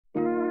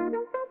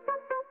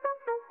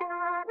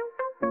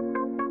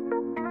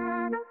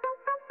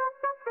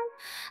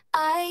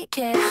I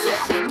get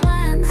a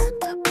glance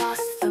across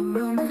the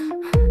room,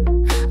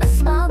 a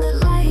smile that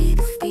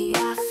lights the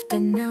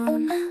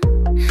afternoon.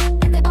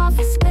 In the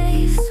office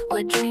space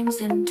where dreams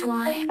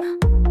entwine,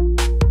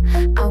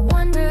 I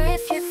wonder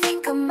if you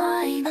think of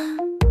mine.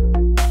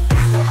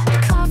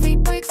 Coffee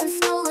breaks and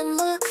stolen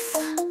looks,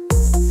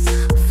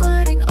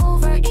 flirting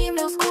over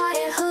emails,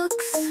 quiet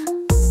hooks.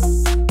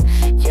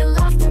 Your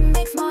laughter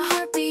makes my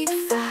heart beat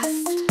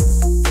fast,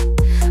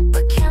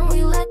 but can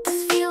we let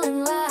this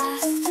feeling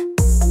last?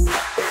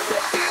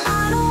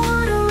 I don't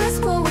wanna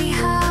risk what we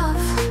have,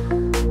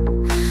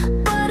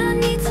 but I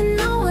need to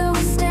know where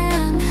we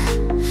stand.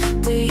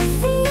 Do you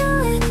feel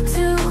it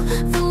too,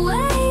 the way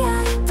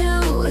I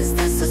do? Is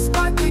this a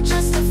spark or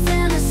just a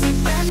fantasy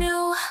brand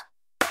new?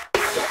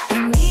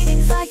 In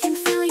meetings I can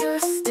feel your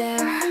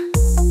stare,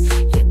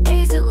 your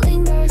gaze it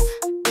lingers,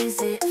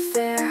 is it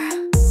fair?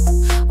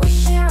 We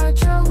share our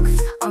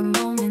jokes, our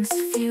moments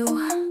few,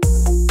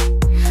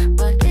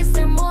 but is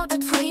there more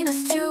between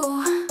us two?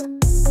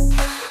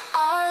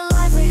 Our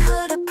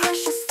livelihood a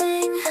precious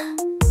thing,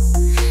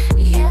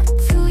 yet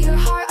to your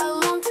heart I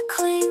long to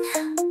cling.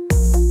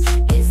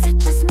 Is it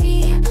just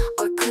me,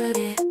 or could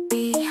it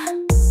be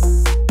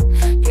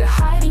you're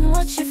hiding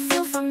what you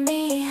feel from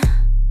me?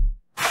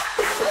 I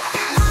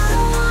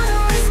don't wanna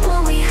risk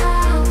what we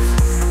have,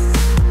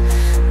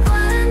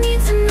 but I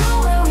need to know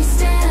where we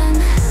stand.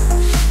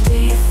 Do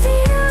you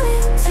feel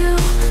it too,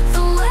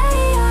 the way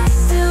I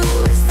do?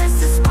 Is this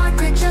a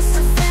spark or just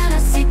a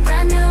fantasy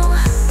brand new?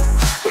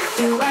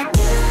 Do I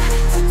dare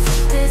to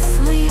take this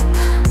leap,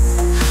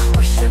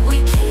 or should we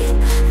keep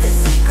the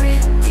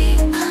secret deep?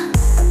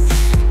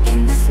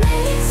 In this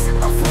maze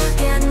of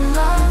work and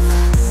love,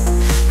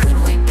 could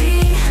we be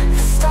the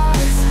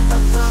stars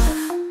above?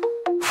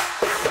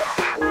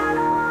 I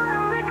don't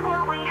wanna risk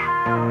what we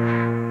have,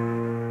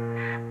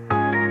 but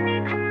I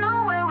need to know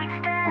where we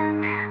stand.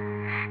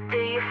 Do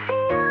you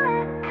feel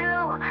it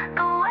too,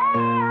 the way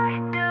I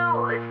do?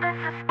 Is this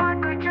a spark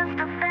or just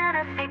a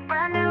fantasy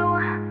brand new?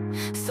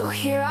 So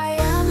here I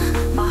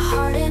am, my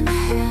heart in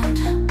hand,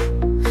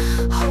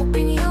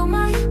 hoping you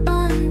might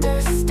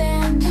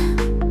understand.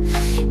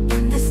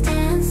 In this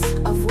dance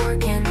of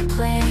work and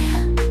play,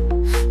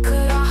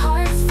 could our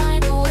hearts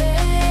find a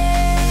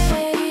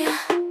way?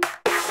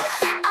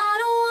 I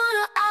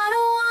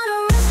don't wanna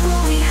risk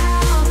what we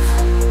have,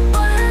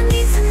 but I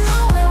need to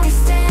know where we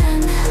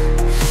stand.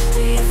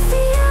 Do you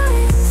feel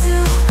it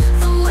too,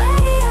 the way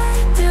I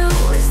do?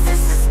 Is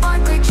this a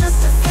spark or just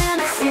a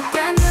fantasy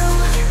brand new?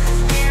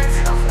 Dance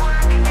of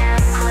work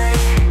and play,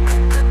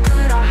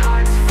 could our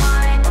hearts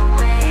find a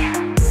way?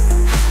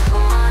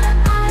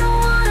 I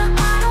don't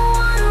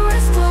wanna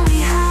risk what we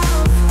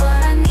have, but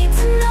I need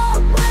to know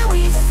where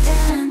we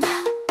stand.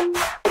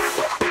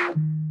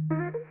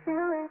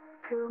 Feel it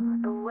too,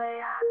 the way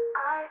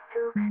I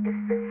do. Is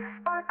this a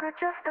spark or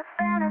just a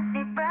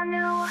fantasy brand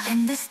new? In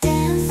this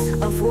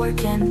dance of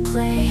work and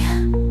play,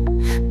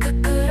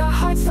 could our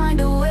hearts find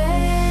a way?